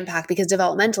huge impact because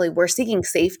developmentally we're seeking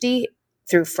safety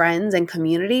through friends and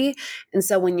community. And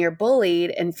so when you're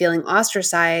bullied and feeling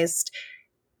ostracized,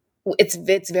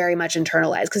 it's very much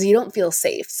internalized because you don't feel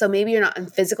safe. So maybe you're not in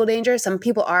physical danger. Some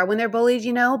people are when they're bullied,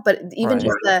 you know, but even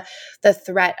just the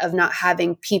threat of not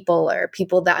having people or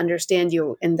people that understand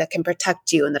you and that can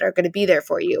protect you and that are going to be there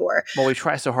for you. Well, we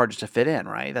try so hard just to fit in,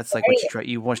 right? That's like what you try.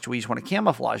 You just want to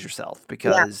camouflage yourself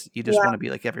because you just want to be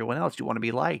like everyone else. You want to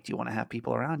be liked. You want to have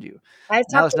people around you.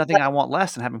 Now there's nothing I want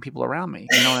less than having people around me.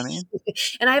 You know what I mean?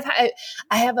 And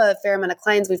I have a fair amount of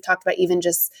clients. We've talked about even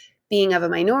just being of a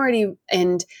minority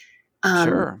and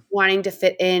wanting to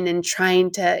fit in and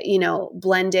trying to, you know,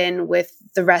 blend in with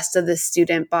the rest of the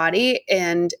student body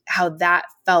and how that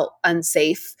felt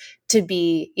unsafe to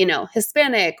be, you know,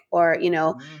 Hispanic or, you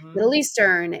know, Middle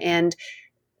Eastern and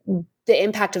the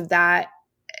impact of that.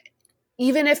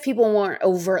 Even if people weren't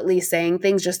overtly saying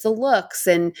things, just the looks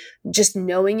and just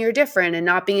knowing you're different and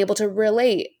not being able to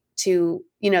relate to,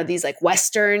 you know, these like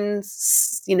Western,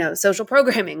 you know, social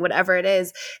programming, whatever it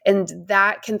is. And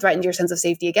that can threaten your sense of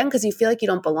safety again, because you feel like you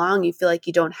don't belong. You feel like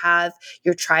you don't have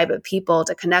your tribe of people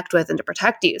to connect with and to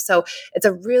protect you. So it's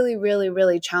a really, really,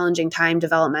 really challenging time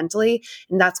developmentally.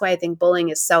 And that's why I think bullying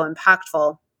is so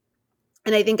impactful.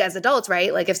 And I think as adults,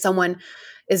 right, like if someone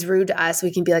is rude to us,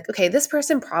 we can be like, okay, this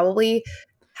person probably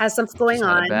has something going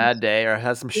on, a bad day, or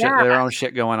has some shit, their own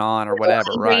shit going on, or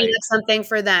whatever. Right, something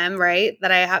for them, right?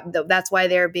 That I have. That's why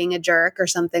they're being a jerk or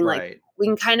something. Like we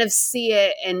can kind of see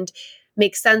it and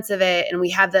make sense of it, and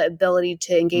we have the ability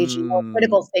to engage in more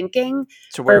critical thinking.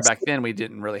 So where back then we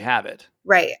didn't really have it,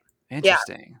 right?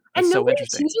 Interesting. And nobody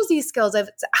teaches these skills.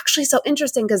 It's actually so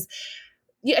interesting because.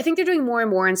 I think they're doing more and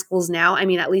more in schools now. I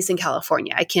mean, at least in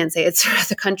California, I can't say it's throughout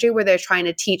the country where they're trying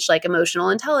to teach like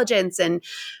emotional intelligence. And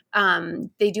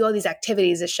they do all these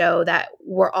activities that show that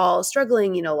we're all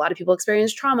struggling. You know, a lot of people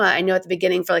experience trauma. I know at the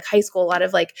beginning for like high school, a lot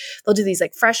of like, they'll do these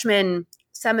like freshman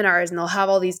seminars and they'll have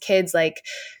all these kids like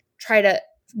try to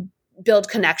build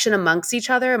connection amongst each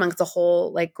other, amongst the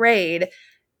whole like grade.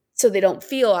 So they don't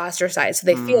feel ostracized. So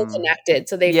they feel connected.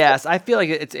 So they I feel like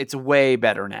it's way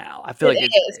better now. I feel like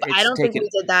it is, but I don't think we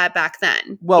did that back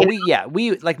then. Well,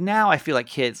 we like now. I feel like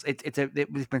kids. It's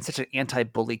been such an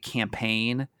anti-bully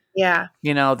campaign. Yeah,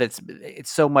 you know it's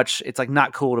so much. It's like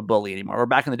not cool to bully anymore. Or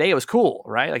back in the day, it was cool,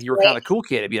 right? Like you were kind of the cool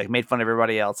kid. It'd be like made fun of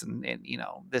everybody else, and you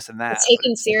know this and that. It's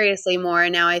taken seriously more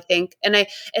now, I think, and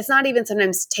it's not even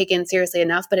sometimes taken seriously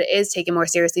enough, but it is taken more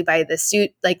seriously by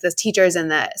the teachers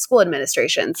and the school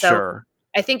administration. So sure.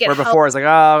 I think where before it's like,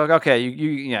 oh, okay,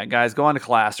 you guys go on to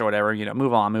class or whatever, you know,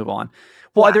 move on.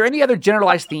 Well, are there any other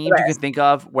generalized themes you can think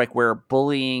of, like where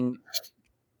bullying,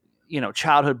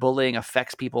 childhood bullying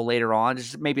affects people later on?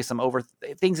 Just maybe some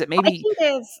things that I maybe think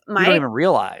if you don't even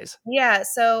realize. Yeah.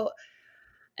 So,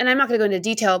 and I'm not going to go into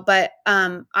detail, but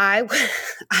I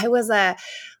I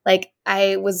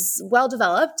was well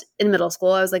developed in middle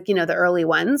school. I was like, the early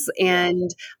ones, and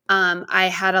I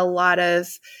had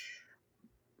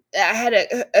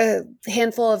a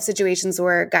handful of situations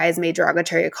where guys made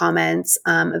derogatory comments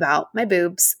about my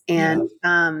boobs, and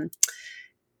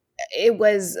it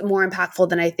was more impactful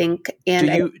than I think.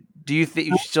 And do you think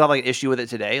you still have like an issue with it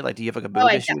today? Like, do you have like a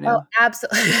boob issue Oh, now?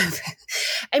 absolutely.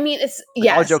 I mean, it's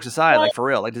All jokes aside, like for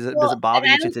real, like does it bother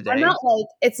you to today?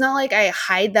 It's not like I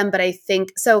hide them, but I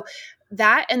think so.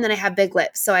 That, and then I have big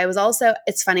lips. So I was also,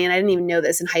 it's funny, and I didn't even know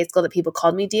this in high school that people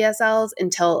called me DSLs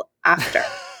until after.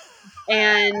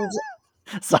 And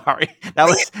sorry, did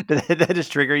that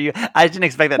just trigger you? I didn't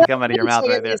expect that to come out of your mouth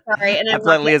right there. Sorry, and I feel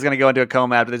like Leah's going to go into a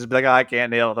coma after this. Be like, oh, I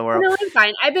can't deal with the world. No, I'm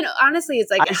fine.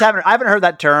 It's like I haven't heard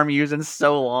that term used in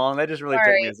so long. That just really took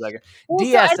me a second. Well,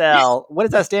 DSL. What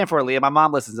does that stand for, Leah? My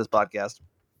mom listens to this podcast.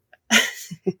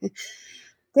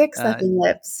 Dick sucking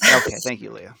lips. Okay, thank you,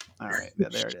 Leah. All right,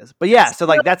 there it is. But yeah, so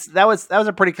like that was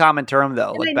a pretty common term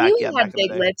though. Like I knew he had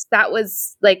big lips. That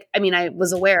was like, I mean, I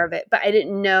was aware of it, but I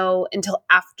didn't know until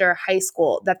after high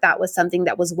school that was something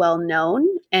that was well known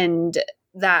and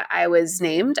that I was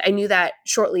named. I knew that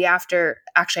shortly after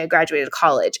actually I graduated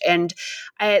college, and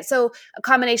so a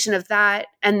combination of that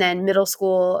and then middle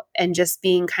school and just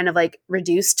being kind of like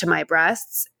reduced to my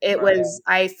breasts. It was.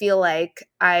 I feel like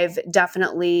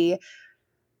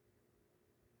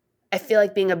I feel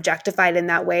like being objectified in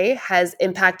that way has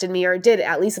impacted me, or did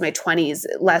at least in my 20s,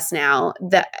 less now,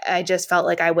 that I just felt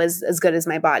like I was as good as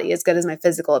my body, as good as my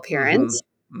physical appearance.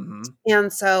 Mm-hmm.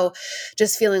 And so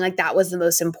just feeling like that was the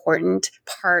most important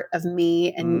part of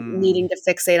me, and needing to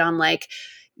fixate on like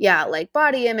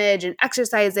body image and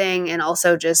exercising, and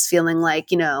also just feeling like,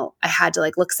 I had to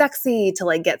like look sexy to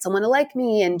like get someone to like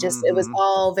me. And just, it was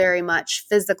all very much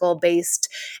physical based.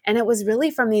 And it was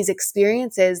really from these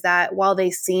experiences that, while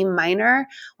they seem minor,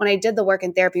 when I did the work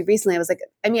in therapy recently, I was like,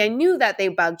 I mean, I knew that they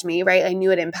bugged me, right? I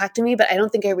knew it impacted me, but I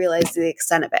don't think I realized the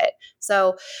extent of it.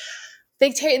 So I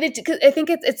think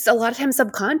it's a lot of times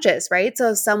subconscious, right?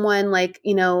 So if someone like,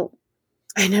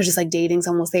 I know, just like dating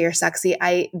someone will say you're sexy.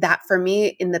 That for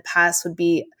me in the past would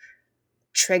be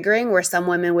triggering, where some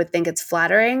women would think it's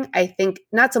flattering. I think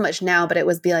not so much now, but it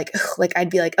would be like, I'd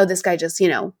be like, oh, this guy just, he's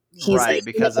right, like,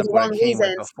 because of what came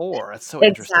with before. It's so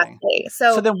interesting.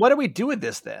 So then what do we do with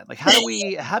this then? Like, how do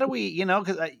we,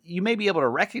 because you may be able to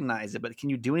recognize it, but can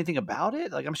you do anything about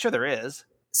it? Like, I'm sure there is.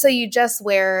 So you just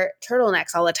wear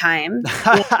turtlenecks all the time.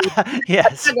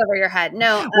 Yes. Over your head.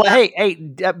 No. Well, hey,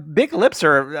 big lips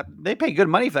they pay good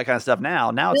money for that kind of stuff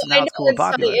now. Now it's cool and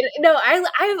popular. No,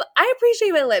 I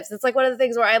appreciate my lips. It's like one of the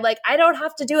things where I'm like, I don't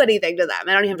have to do anything to them.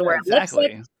 I don't even have to wear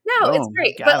lipstick. No, it's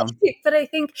great. But I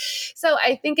think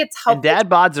it's helpful. And dad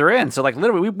bods are in. So like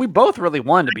literally we both really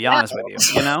won, to be honest with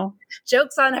you,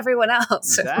 Joke's on everyone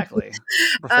else. Exactly.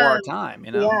 Before our time,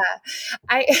 Yeah.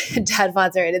 Dad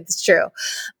bods are in. It's true.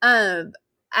 I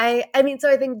mean,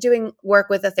 so I think doing work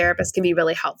with a therapist can be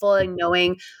really helpful in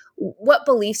knowing what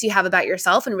beliefs you have about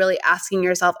yourself, and really asking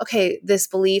yourself, okay, this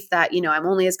belief that, I'm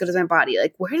only as good as my body,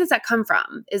 like, where does that come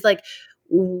from? Is like,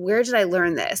 where did I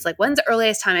learn this? Like, when's the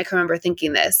earliest time I can remember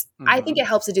thinking this? Mm-hmm. I think it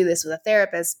helps to do this with a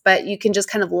therapist, but you can just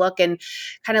kind of look and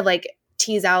kind of like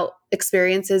tease out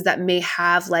experiences that may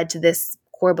have led to this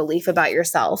core belief about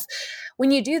yourself. When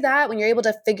you do that, when you're able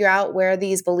to figure out where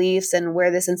these beliefs and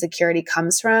where this insecurity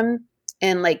comes from,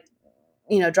 and like,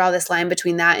 draw this line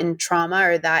between that and trauma,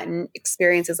 or that and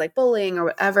experiences like bullying or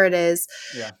whatever it is.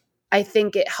 Yeah. I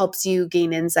think it helps you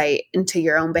gain insight into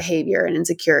your own behavior and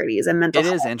insecurities and mental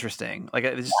health. It is interesting. Like,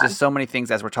 there's just so many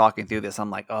things as we're talking through this. I'm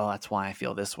like, oh, that's why I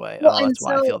feel this way. Well, that's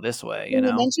why I feel this way. When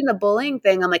you mentioned the bullying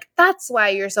thing, I'm like, that's why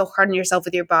you're so hard on yourself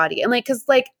with your body. And like, because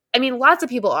like, I mean, lots of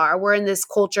people are. We're in this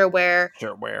culture where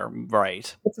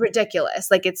right. It's ridiculous.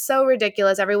 Like, it's so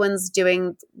ridiculous. Everyone's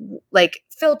doing like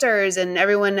filters, and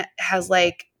everyone has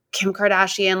like Kim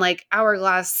Kardashian, like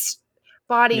hourglass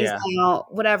bodies now,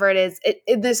 whatever it is.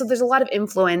 There's a lot of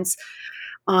influence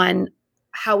on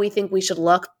how we think we should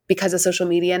look because of social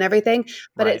media and everything.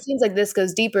 But It seems like this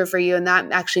goes deeper for you, and that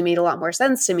actually made a lot more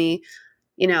sense to me.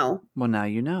 Well, now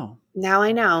you know. Now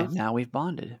I know. And now we've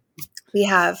bonded. We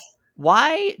have.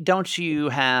 Why don't you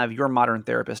have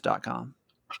yourmoderntherapist.com?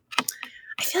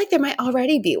 I feel like there might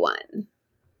already be one.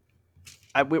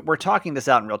 We're talking this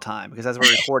out in real time, because as we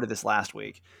recorded this last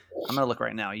week, I'm going to look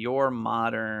right now. Your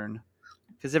Modern,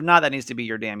 because if not, that needs to be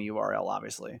your damn URL,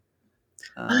 obviously.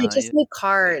 I just need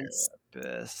cards.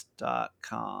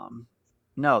 Therapist.com.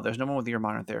 No, there's no one with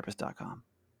yourmoderntherapist.com.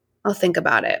 I'll think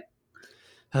about it.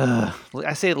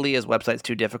 I say Leah's website's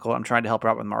too difficult. I'm trying to help her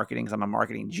out with marketing because I'm a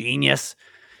marketing genius.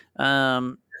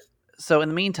 So in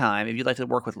the meantime, if you'd like to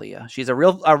work with Leah, she's a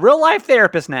real life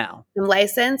therapist now. I'm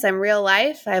licensed. I'm real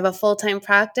life. I have a full-time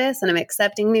practice and I'm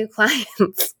accepting new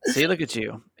clients. See, look at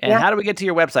you. And how do we get to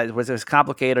your website? Was it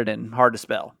complicated and hard to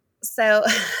spell? So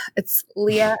it's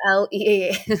Leah,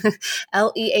 Leah,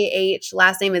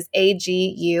 last name is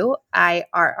AGUIRRE.com.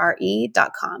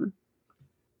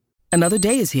 Another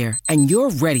day is here, and you're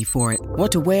ready for it.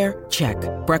 What to wear? Check.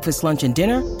 Breakfast, lunch, and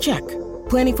dinner? Check.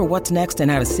 Planning for what's next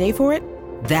and how to save for it?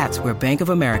 That's where Bank of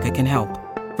America can help.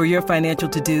 For your financial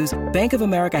to-dos, Bank of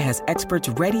America has experts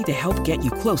ready to help get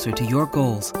you closer to your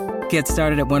goals. Get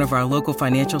started at one of our local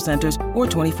financial centers or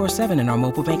 24/7 in our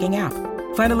mobile banking app.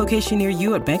 Find a location near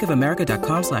you at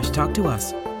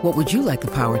bankofamerica.com/talktous. What would you like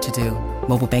the power to do?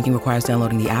 Mobile banking requires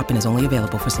downloading the app and is only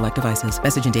available for select devices.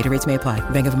 Message and data rates may apply.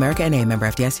 Bank of America NA, member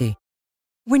FDIC.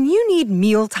 When you need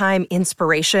mealtime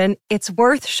inspiration, it's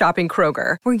worth shopping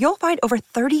Kroger, where you'll find over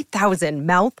 30,000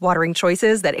 mouth-watering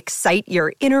choices that excite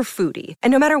your inner foodie.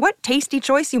 And no matter what tasty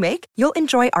choice you make, you'll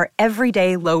enjoy our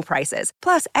everyday low prices,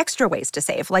 plus extra ways to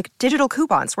save, like digital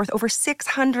coupons worth over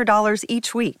 $600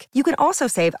 each week. You can also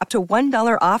save up to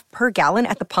 $1 off per gallon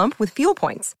at the pump with fuel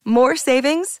points. More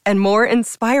savings and more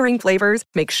inspiring flavors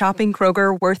make shopping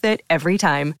Kroger worth it every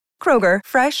time. Kroger,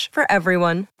 fresh for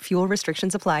everyone. Fuel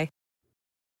restrictions apply.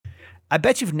 I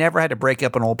bet you've never had to break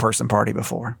up an old person party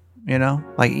before.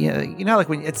 Like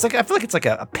when it's like, I feel like it's like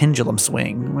a pendulum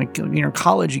swing. Like when you're in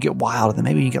college, you get wild, and then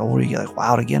maybe you get older, you get like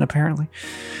wild again. Apparently,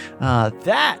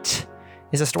 that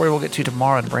is a story we'll get to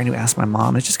tomorrow in a brand new Ask My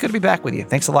Mom. It's just good to be back with you.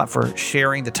 Thanks a lot for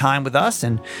sharing the time with us,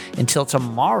 and until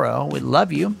tomorrow, we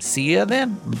love you. See you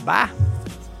then. Bye.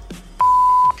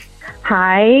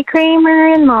 Hi,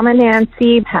 Kramer and Mama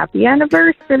Nancy. Happy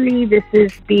anniversary. This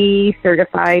is the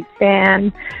certified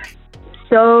fan.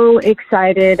 So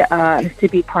excited to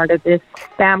be part of this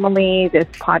family. This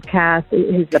podcast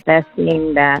is the best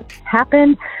thing that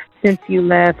happened since you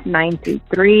left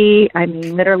 923. I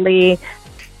mean, literally,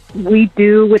 we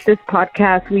do with this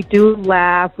podcast, we do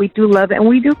laugh, we do love it, and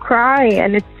we do cry.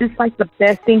 And it's just like the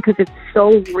best thing because it's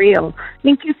so real.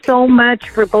 Thank you so much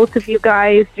for both of you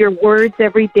guys, your words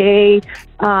every day,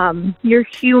 your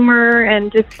humor, and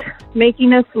just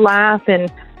making us laugh and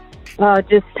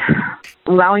just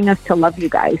allowing us to love you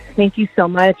guys. Thank you so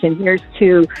much. And here's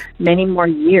to many more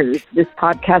years. This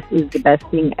podcast is the best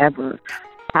thing ever.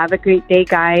 Have a great day,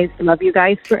 guys. Love you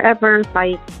guys forever.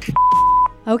 Bye.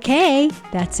 Okay,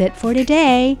 that's it for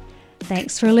today.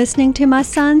 Thanks for listening to my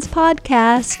son's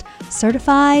podcast,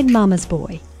 Certified Mama's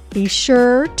Boy. Be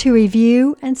sure to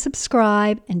review and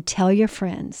subscribe and tell your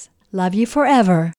friends. Love you forever.